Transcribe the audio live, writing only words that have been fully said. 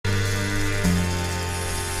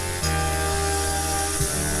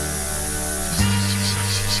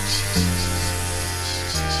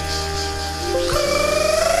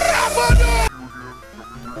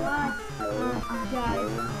Want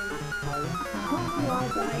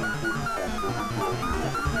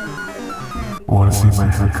to see my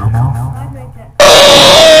head come off?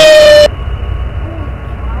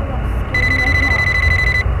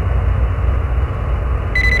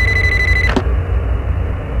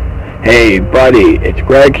 Hey buddy, it's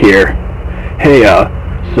Greg here. Hey,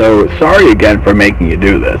 so sorry again for making you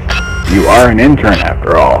do this. You are an intern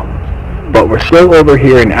after all. But we're still over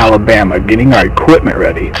here in Alabama getting our equipment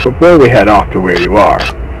ready before we head off to where you are.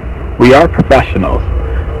 We are professionals,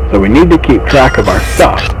 so we need to keep track of our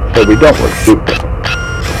stuff so we don't look stupid.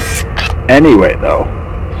 Anyway though,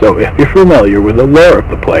 so if you're familiar with the lore of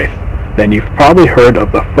the place, then you've probably heard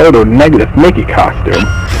of the photo-negative Mickey costume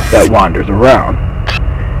that wanders around.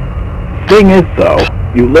 Thing is though,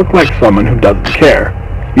 you look like someone who doesn't care.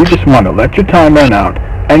 You just want to let your time run out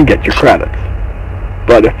and get your credits.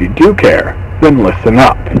 But if you do care, then listen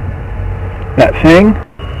up. That thing,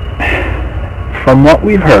 from what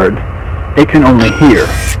we've heard, it can only hear.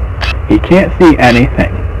 He can't see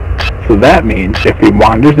anything. So that means if he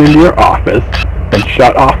wanders into your office, then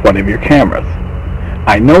shut off one of your cameras.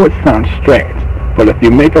 I know it sounds strange, but if you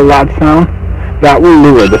make a loud sound, that will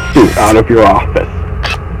lure the suit out of your office.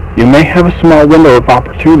 You may have a small window of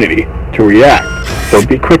opportunity to react, so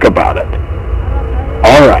be quick about it.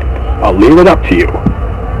 Alright, I'll leave it up to you.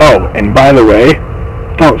 Oh, and by the way,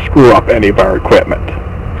 don't screw up any of our equipment.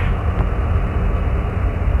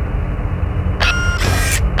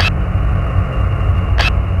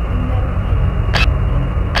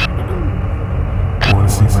 Want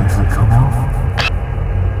to see my head come off?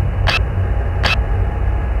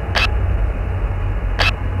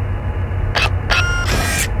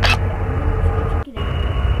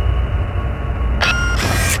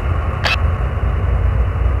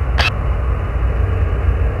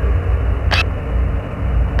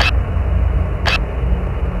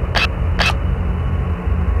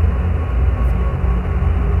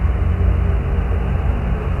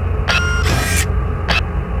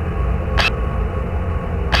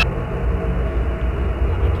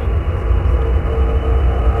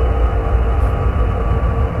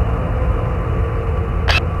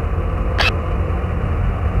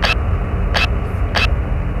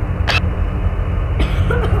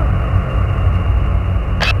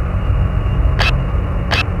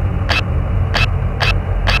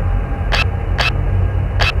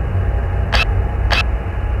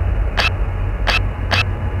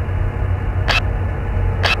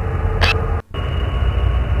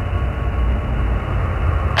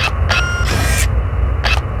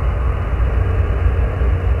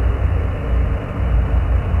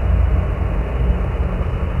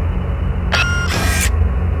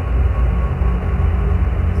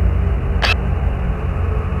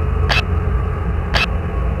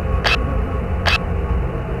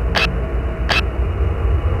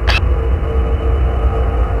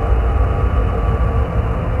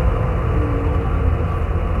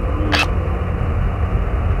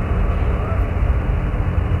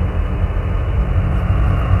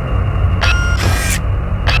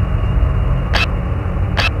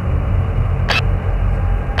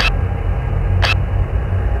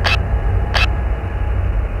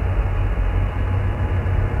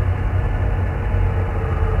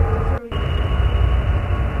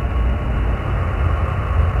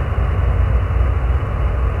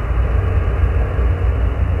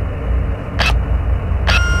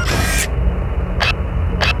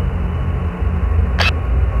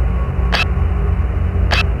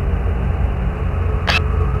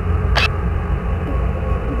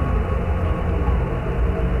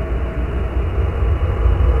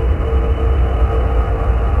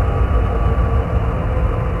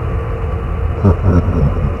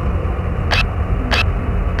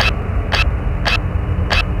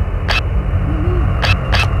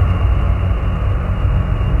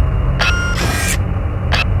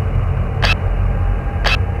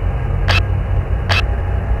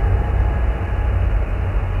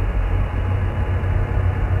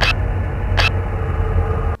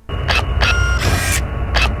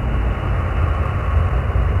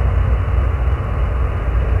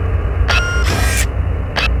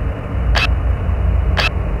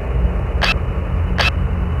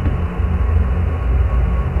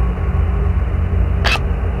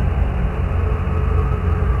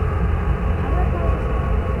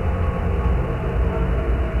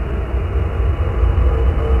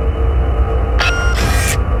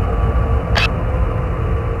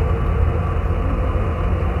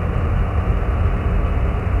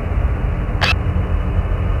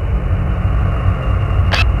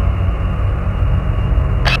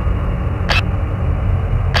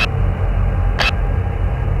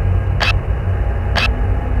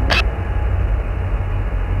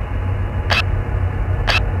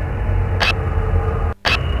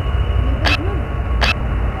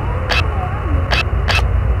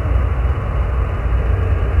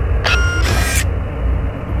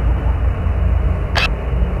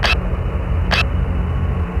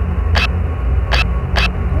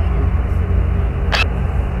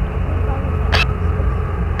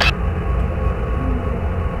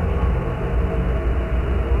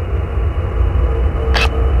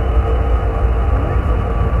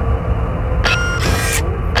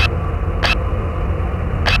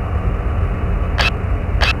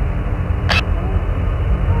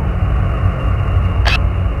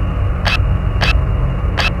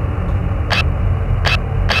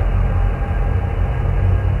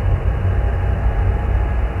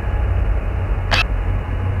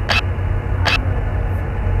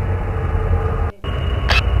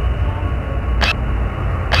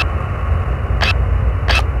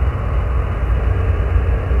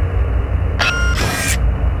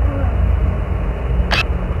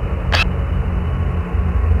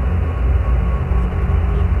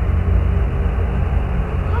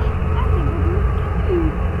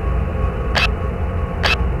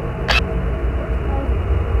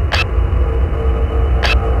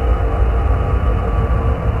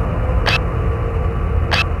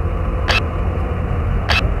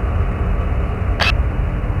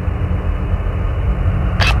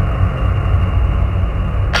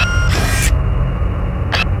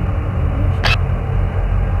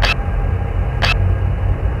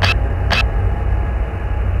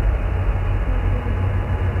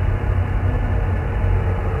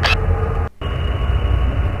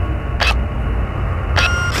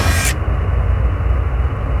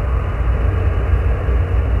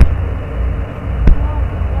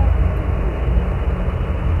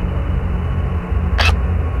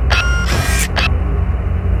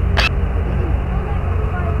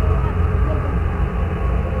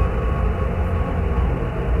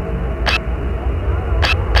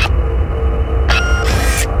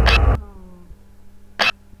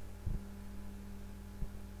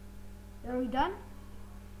 done?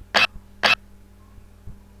 I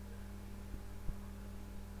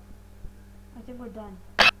think we're done.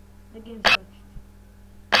 The game's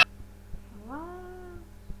glitched. Wow.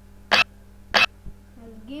 The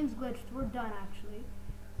game's glitched. We're done actually.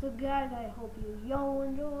 So guys, I hope you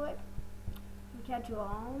enjoyed. We'll catch you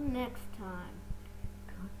all next time.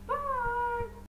 Goodbye.